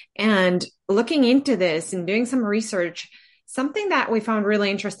 And looking into this and doing some research, something that we found really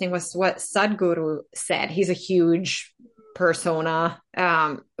interesting was what Sadhguru said. He's a huge persona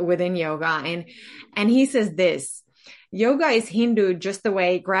within yoga. And he says this: yoga is Hindu just the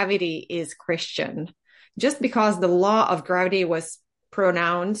way gravity is Christian. Just because the law of gravity was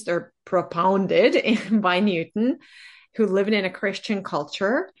pronounced or propounded by Newton, who lived in a Christian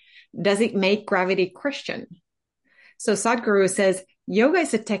culture, does it make gravity Christian? So Sadhguru says, yoga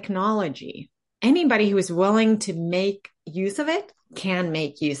is a technology. Anybody who is willing to make use of it can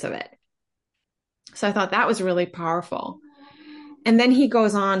make use of it. So I thought that was really powerful. And then he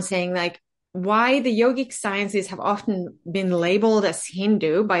goes on saying like, why the yogic sciences have often been labeled as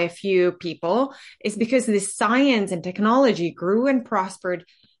Hindu by a few people is because this science and technology grew and prospered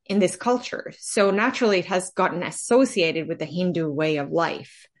in this culture. So naturally it has gotten associated with the Hindu way of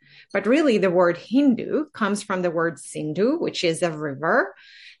life. But really the word Hindu comes from the word Sindhu, which is a river.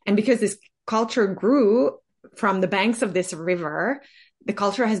 And because this culture grew from the banks of this river, the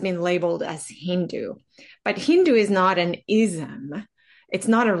culture has been labeled as Hindu. But Hindu is not an ism. It's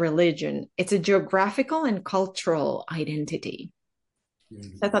not a religion. It's a geographical and cultural identity.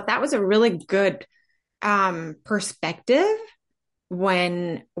 So I thought that was a really good perspective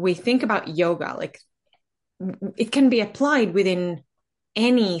when we think about yoga. Like it can be applied within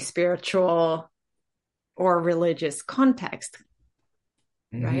any spiritual or religious context,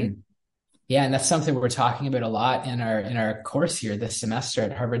 right? Yeah, and that's something we're talking about a lot in our course here this semester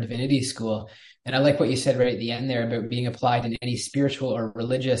at Harvard Divinity School. And I like what you said right at the end there about being applied in any spiritual or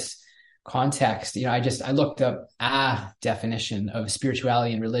religious context. I looked up a definition of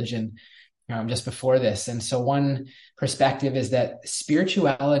spirituality and religion just before this. And so one perspective is that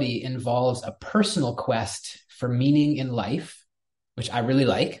spirituality involves a personal quest for meaning in life, which I really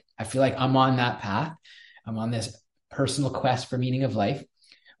like. I feel like I'm on that path. I'm on this personal quest for meaning of life,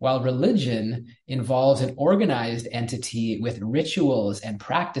 while religion involves an organized entity with rituals and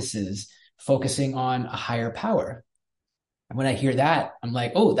practices focusing on a higher power. And when I hear that, I'm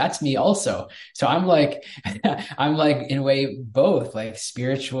like, oh, that's me also. So I'm like, I'm like in a way both like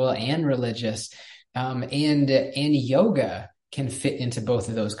spiritual and religious, and yoga can fit into both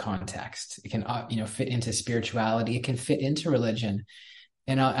of those contexts. It can, fit into spirituality. It can fit into religion.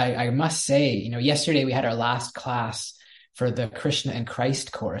 And I must say, yesterday we had our last class for the Krishna and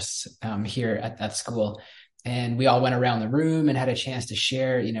Christ course here at school. And we all went around the room and had a chance to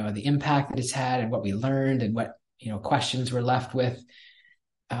share, the impact that it's had and what we learned and what questions we're left with.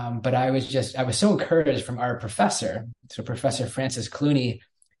 But I was so encouraged from our professor. So Professor Francis Clooney,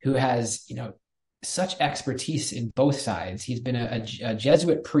 who has, such expertise in both sides. He's been a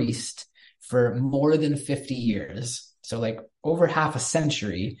Jesuit priest for more than 50 years. So like over half a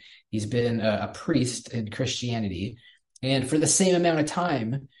century, he's been a priest in Christianity. And for the same amount of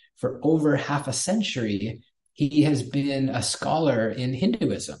time, for over half a century, he has been a scholar in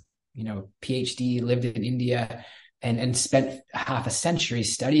Hinduism. PhD, lived in India and spent half a century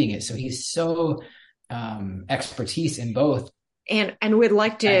studying it. So he's so expertise in both. And we'd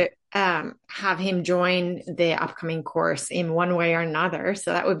like to have him join the upcoming course in one way or another.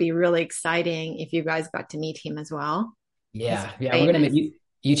 So that would be really exciting if you guys got to meet him as well. Yeah. We're going to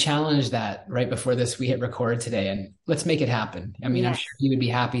you challenged that right before we hit record today, and let's make it happen. I mean, yes. I'm sure he would be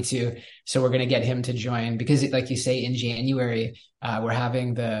happy to. So we're going to get him to join because, like you say, in January, we're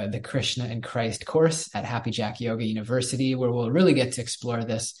having the Krishna and Christ course at Happy Jack Yoga University, where we'll really get to explore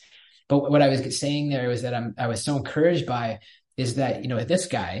this. But what I was saying there was that I was so encouraged by is that, this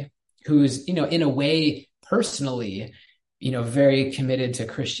guy who's, in a way personally, very committed to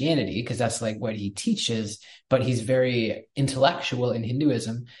Christianity because that's like what he teaches, but he's very intellectual in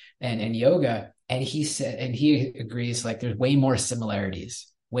Hinduism and yoga. And he said, and he agrees, like there's way more similarities,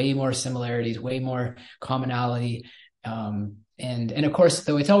 way more commonality. And of course,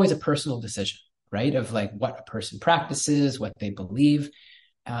 though, it's always a personal decision, right? Of like what a person practices, what they believe.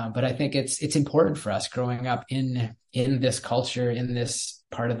 But I think it's important for us growing up in this culture, in this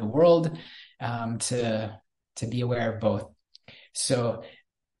part of the world, to be aware of both. So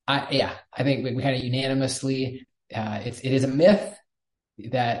I think we kind of unanimously, it is a myth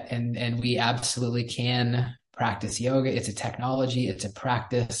that, and we absolutely can practice yoga. It's a technology, it's a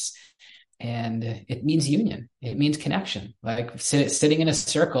practice, and it means union. It means connection. Like sitting in a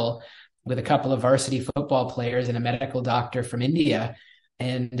circle with a couple of varsity football players and a medical doctor from India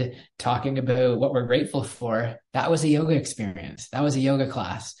and talking about what we're grateful for. That was a yoga experience. That was a yoga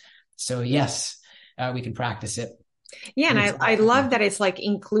class. So yes, we can practice it. Yeah. And I love that it's like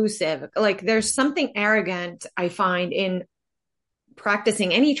inclusive. Like there's something arrogant I find in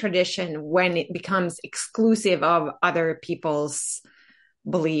practicing any tradition when it becomes exclusive of other people's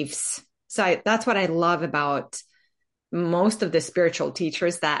beliefs. So that's what I love about most of the spiritual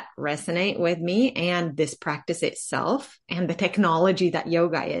teachers that resonate with me, and this practice itself and the technology that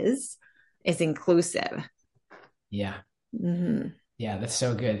yoga is inclusive. Yeah. Mm-hmm. Yeah, that's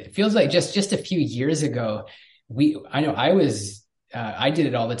so good. It feels like just a few years ago, I did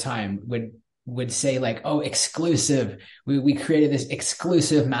it all the time, would say like, oh, exclusive. We created this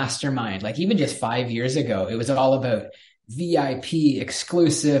exclusive mastermind. Like even just 5 years ago, it was all about VIP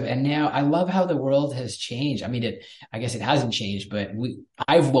exclusive. And now I love how the world has changed. I mean, I guess it hasn't changed, but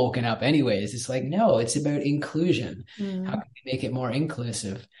I've woken up anyways. It's like, no, it's about inclusion. Mm-hmm. How can we make it more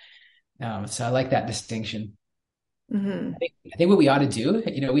inclusive? So I like that distinction. Mm-hmm. I think what we ought to do,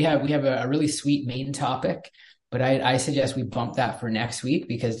 we have a really sweet main topic, but I suggest we bump that for next week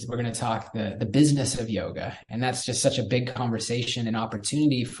because we're going to talk the business of yoga. And that's just such a big conversation and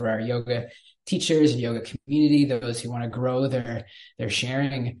opportunity for our yoga teachers and yoga community, those who want to grow their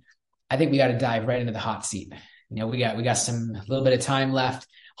sharing. I think we got to dive right into the hot seat. We got a little bit of time left.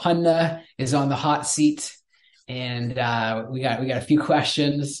 Hanna is on the hot seat, and we got a few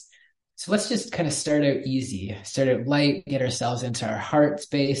questions. So let's just kind of start out easy, start out light, get ourselves into our heart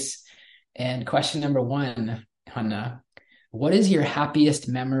space. And question number 1, Hanna, what is your happiest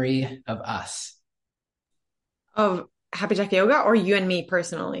memory of us? Of Happy Jack Yoga or you and me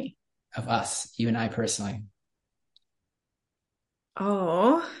personally? Of us, you and I personally.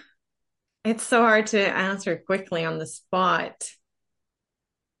 Oh, it's so hard to answer quickly on the spot.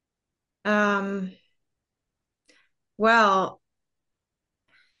 Well,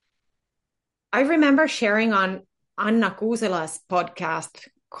 I remember sharing on Anna Kuusela's podcast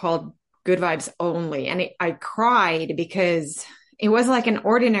called Good Vibes Only, and I cried because it was like an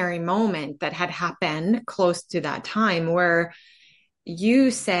ordinary moment that had happened close to that time where you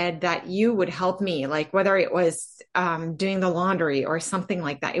said that you would help me, like whether it was doing the laundry or something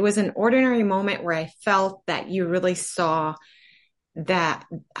like that. It was an ordinary moment where I felt that you really saw that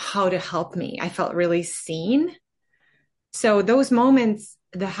how to help me. I felt really seen. So those moments,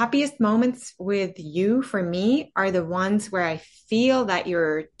 the happiest moments with you for me are the ones where I feel that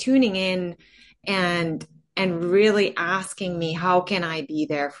you're tuning in and really asking me, how can I be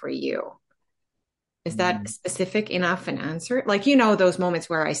there for you? Is that Mm. specific enough an answer? Like, you know, those moments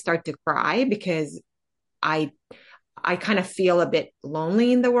where I start to cry because I I kind of feel a bit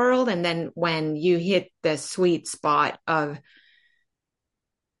lonely in the world. And then when you hit the sweet spot of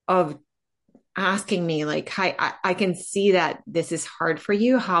asking me like, hi, I can see that this is hard for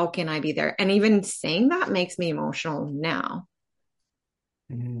you. How can I be there? And even saying that makes me emotional now.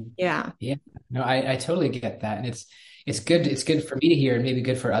 Mm. Yeah, Yeah, no, I totally get that. And it's good for me to hear and maybe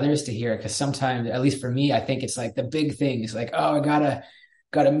good for others to hear because sometimes, at least for me, I think it's like the big things like, oh, I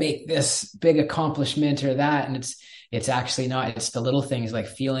gotta make this big accomplishment or that. And it's actually not, it's the little things like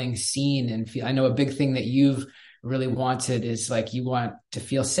feeling seen and feel. I know a big thing that you've really wanted is like you want to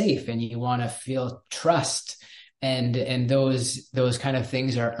feel safe and you want to feel trust. And those kind of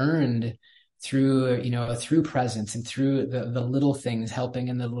things are earned through, through presence and through the little things helping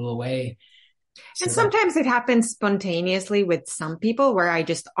in the little way. and So that, sometimes it happens spontaneously with some people where I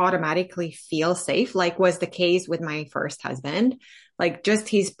just automatically feel safe, like was the case with my first husband. Like just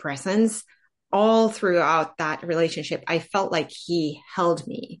his presence all throughout that relationship, I felt like he held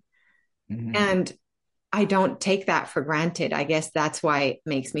me. mhm. And I don't take that for granted. I guess that's why it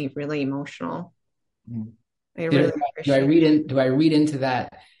makes me really emotional. Mhm. I really appreciate it. Do I read into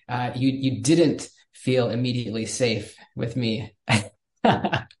that? You didn't feel immediately safe with me.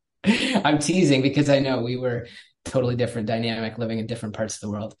 I'm teasing because I know we were totally different dynamic living in different parts of the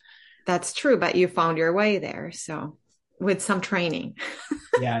world. That's true, but you found your way there. So with some training.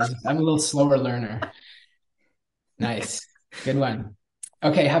 Yeah, I'm a little slower learner. Nice. Good one.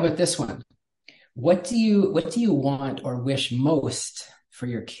 Okay, how about this one? What do you want or wish most for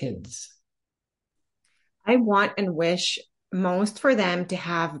your kids? I want and wish most for them to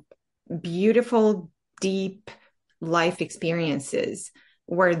have beautiful, deep life experiences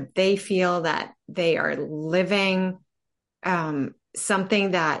where they feel that they are living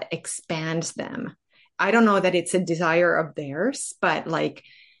something that expands them. I don't know that it's a desire of theirs, but like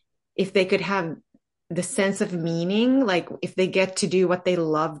if they could have the sense of meaning, like if they get to do what they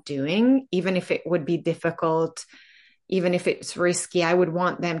love doing, even if it would be difficult, even if it's risky, I would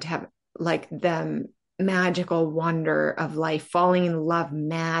want them to have like the magical wonder of life, falling in love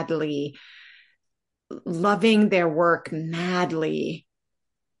madly, loving their work madly.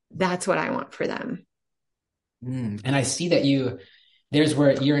 That's what I want for them. Mm. And I see that there's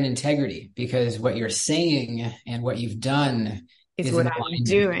where you're in integrity because what you're saying and what you've done Is is what in I'm alignment.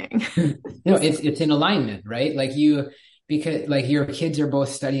 doing. No, it's in alignment, right? Because like your kids are both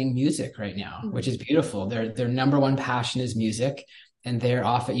studying music right now, which is beautiful. Their number one passion is music, and they're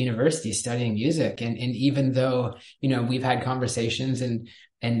off at university studying music. And even though, we've had conversations and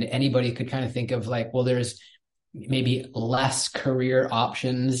anybody could kind of think of like, well, there's maybe less career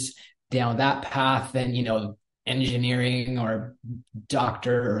options down that path than, engineering or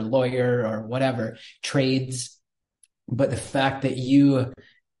doctor or lawyer or whatever trades. But the fact that you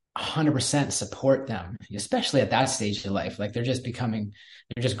 100% support them, especially at that stage of life. Like they're just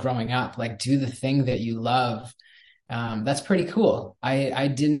growing up. Like do the thing that you love. That's pretty cool. I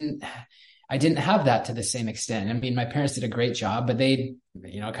didn't have that to the same extent. I mean, my parents did a great job, but they,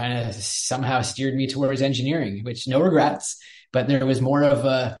 kind of somehow steered me towards engineering, which no regrets, but there was more of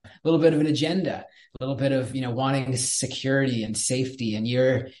a little bit of an agenda, a little bit of, wanting security and safety. And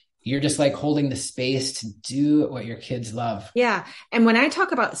you're just like holding the space to do what your kids love. Yeah. And when I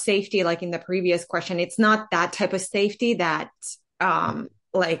talk about safety, like in the previous question, it's not that type of safety that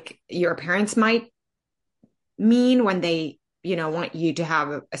like your parents might mean when they, want you to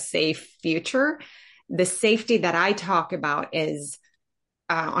have a safe future. The safety that I talk about is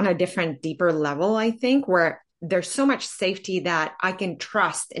on a different, deeper level, I think, where there's so much safety that I can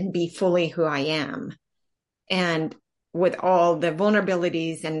trust and be fully who I am. And with all the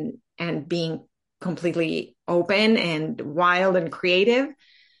vulnerabilities and being completely open and wild and creative.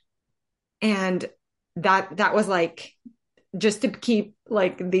 And that was like just to keep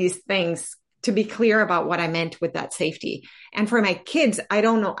like these things to be clear about what I meant with that safety. And for my kids, I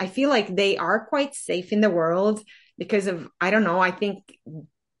don't know. I feel like they are quite safe in the world because of, I don't know, I think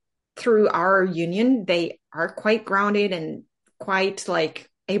through our union, they are quite grounded and quite like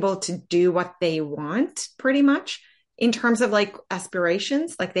able to do what they want pretty much in terms of like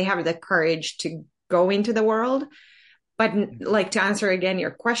aspirations. Like they have the courage to go into the world. But like to answer again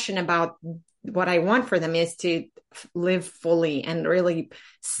your question about what I want for them is to live fully and really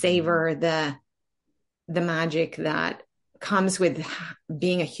savor the magic that comes with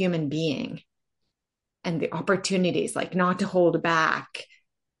being a human being and the opportunities, like not to hold back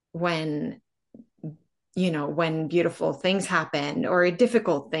when, when beautiful things happen or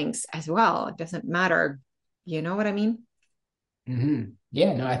difficult things as well. It doesn't matter. You know what I mean? Mm-hmm.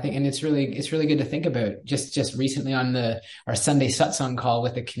 Yeah, no, I think, and it's really good to think about. Just recently on our Sunday satsang call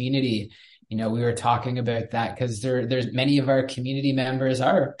with the community, we were talking about that because there's many of our community members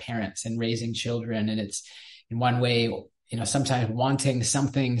are parents and raising children, and it's in one way, sometimes wanting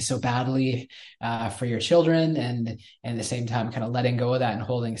something so badly for your children, and at the same time, kind of letting go of that and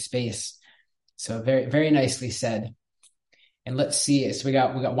holding space. So very, very nicely said. And let's see. So we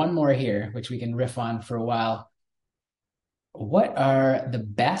got one more here, which we can riff on for a while. What are the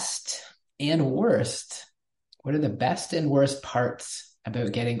best and worst? What are the best and worst parts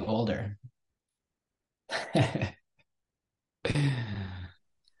about getting older?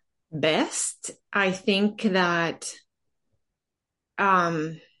 Best, I think that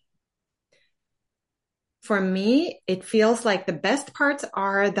um for me, it feels like the best parts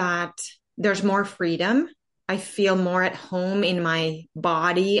are that there's more freedom. I feel more at home in my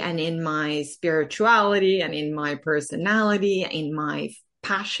body and in my spirituality and in my personality, in my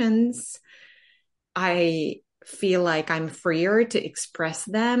passions. I feel like I'm freer to express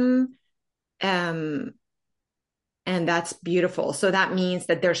them. Um, and that's beautiful. So that means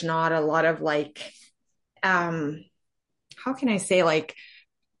that there's not a lot of how can I say, like,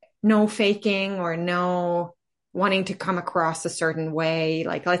 no faking or no wanting to come across a certain way.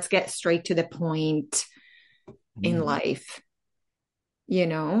 Like, let's get straight to the point in life.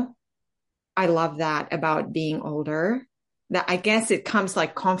 I love that about being older. That I guess it comes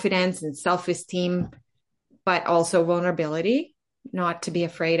like confidence and self-esteem, but also vulnerability, not to be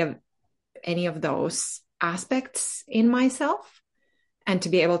afraid of any of those aspects in myself and to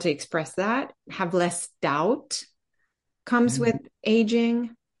be able to express that, have less doubt comes with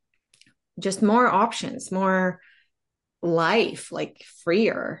aging, just more options, more life, like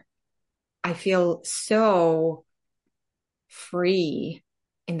freer. I feel so free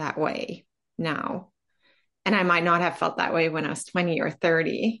in that way now. And I might not have felt that way when I was 20 or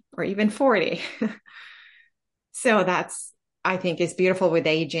 30 or even 40. So that's, I think, is beautiful with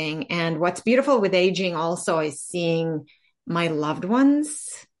aging. And what's beautiful with aging also is seeing my loved ones.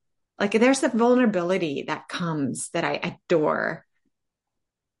 Like there's a vulnerability that comes that I adore,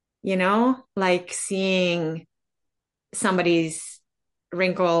 like seeing somebody's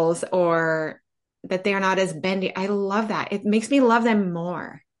wrinkles or that they're not as bendy. I love that. It makes me love them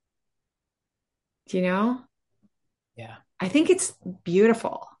more. Yeah. I think it's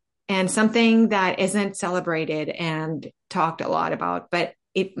beautiful and something that isn't celebrated and talked a lot about, but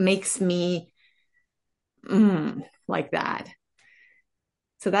it makes me like that.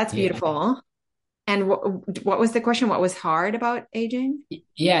 So that's beautiful. Yeah. And what was the question? What was hard about aging?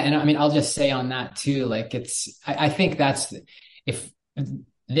 Yeah. And I mean, I'll just say on that too, like I think that's, if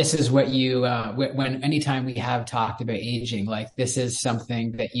this is what you, when anytime we have talked about aging, like this is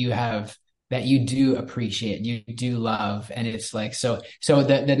something that you do appreciate, you do love. And it's like, so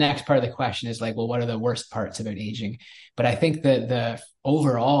the next part of the question is like, well, what are the worst parts about aging? But I think that the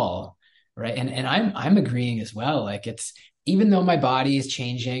overall, right. And I'm agreeing as well. Like even though my body is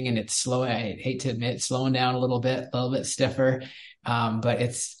changing and it's slow, I hate to admit, slowing down a little bit stiffer.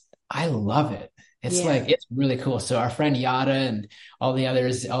 But I love it. It's like, it's really cool. So our friend Yada and all the other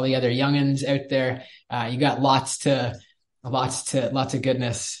youngins out there, you got lots of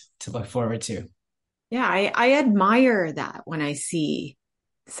goodness to look forward to. Yeah. I admire that when I see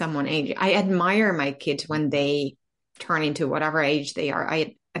someone age. I admire my kids when they turn into whatever age they are.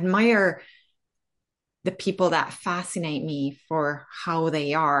 I admire the people that fascinate me for how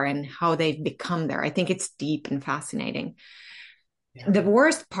they are and how they've become there. I think it's deep and fascinating. Yeah. The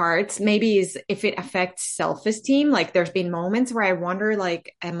worst parts maybe is if it affects self-esteem. Like there's been moments where I wonder,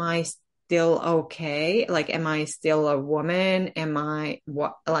 like, am I still okay? Like, am I still a woman? Am I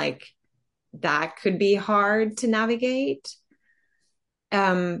what? Like that could be hard to navigate.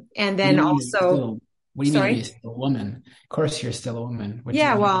 And then also, what do you mean you're still a woman? Of course you're still a woman.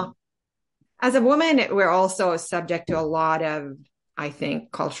 Yeah, well, as a woman, we're also subject to a lot of, I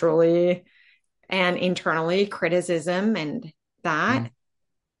think, culturally and internally criticism and that.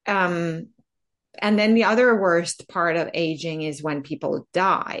 And then the other worst part of aging is when people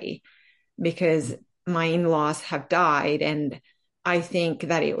die, because my in-laws have died and I think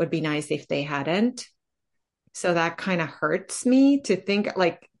that it would be nice if they hadn't. So that kind of hurts me to think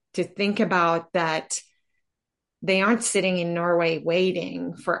about that they aren't sitting in Norway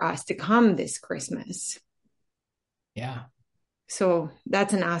waiting for us to come this Christmas. Yeah. So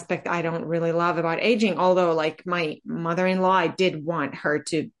that's an aspect I don't really love about aging. Although, like my mother-in-law, I did want her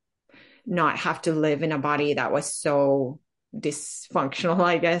to not have to live in a body that was so dysfunctional,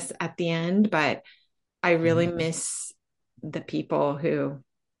 I guess, at the end. But I really miss the people who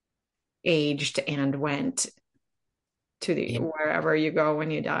aged and went to the wherever you go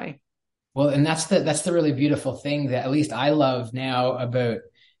when you die. Well, and that's the really beautiful thing that at least I love now about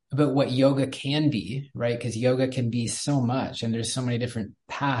what yoga can be, right? Because yoga can be so much, and there's so many different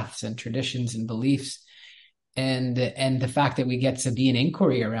paths and traditions and beliefs, and the fact that we get to be an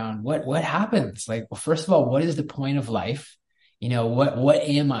inquiry around what happens. Like, well, first of all, what is the point of life? What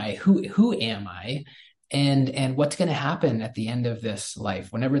am I? Who am I? And what's going to happen at the end of this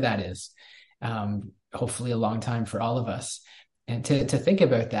life, whenever that is. Hopefully, a long time for all of us, and to think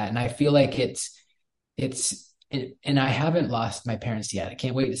about that. And I feel like and I haven't lost my parents yet. I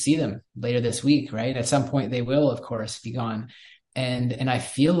can't wait to see them later this week, right? At some point they will, of course, be gone. And I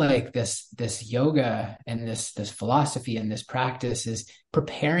feel like this yoga and this philosophy and this practice is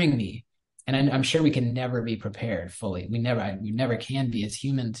preparing me. And I'm sure we can never be prepared fully. We never can be as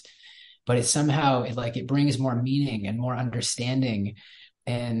humans, but it somehow it brings more meaning and more understanding.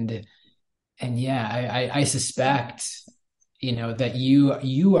 And yeah, I suspect, that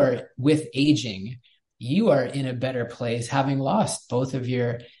you are, with aging, you are in a better place, having lost both of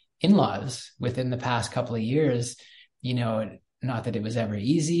your in-laws within the past couple of years. Not that it was ever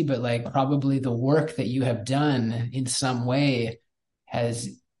easy, but like probably the work that you have done in some way has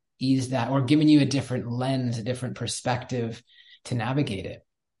eased that, or given you a different lens, a different perspective to navigate it.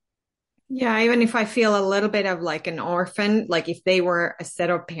 Yeah, even if I feel a little bit of like an orphan, like if they were a set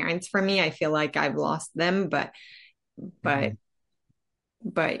of parents for me, I feel like I've lost them. But Mhm.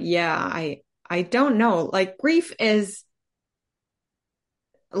 but yeah, I don't know. Like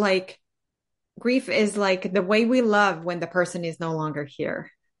like grief is like the way we love when the person is no longer here,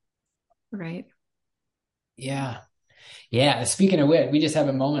 right? Yeah. Yeah. Speaking of which, we just have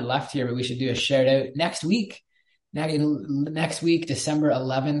a moment left here, but we should do a shout out next week. Next week, December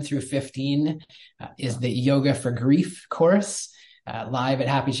 11 through 15, is the Yoga for Grief course, live at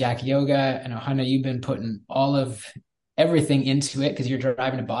Happy Jack Yoga. And Ohana, you've been putting all of everything into it because you're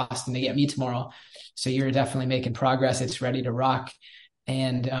driving to Boston to get me tomorrow. So you're definitely making progress. It's ready to rock.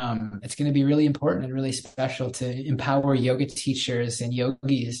 And it's going to be really important and really special to empower yoga teachers and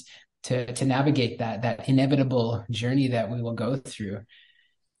yogis to navigate that inevitable journey that we will go through.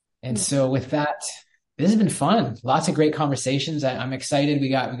 And so with that, this has been fun. Lots of great conversations. I'm excited. We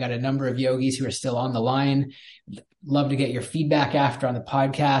got a number of yogis who are still on the line. Love to get your feedback after on the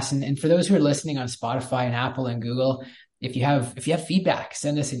podcast. And for those who are listening on Spotify and Apple and Google, if you have feedback,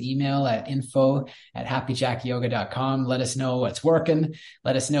 send us an email at info@happyjackyoga.com. Let us know what's working.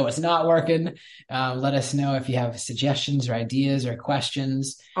 Let us know what's not working. Let us know if you have suggestions or ideas or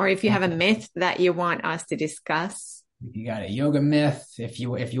questions. Or if you have a myth that you want us to discuss. If you got a yoga myth, if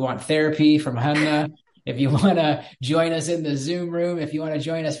you want therapy from Hanna, if you want to join us in the Zoom room, if you want to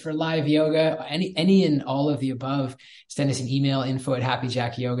join us for live yoga, any and all of the above, send us an email,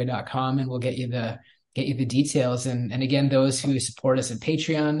 info@happyjackyoga.com, and we'll get you the details. And again, those who support us on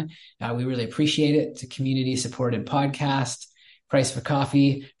Patreon, we really appreciate it. It's a community supported podcast, price of a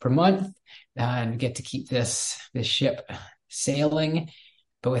coffee per month, and we get to keep this ship sailing.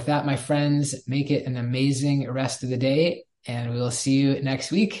 But with that, my friends, make it an amazing rest of the day, and we will see you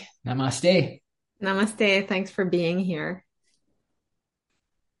next week. Namaste. Namaste. Thanks for being here.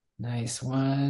 Nice one.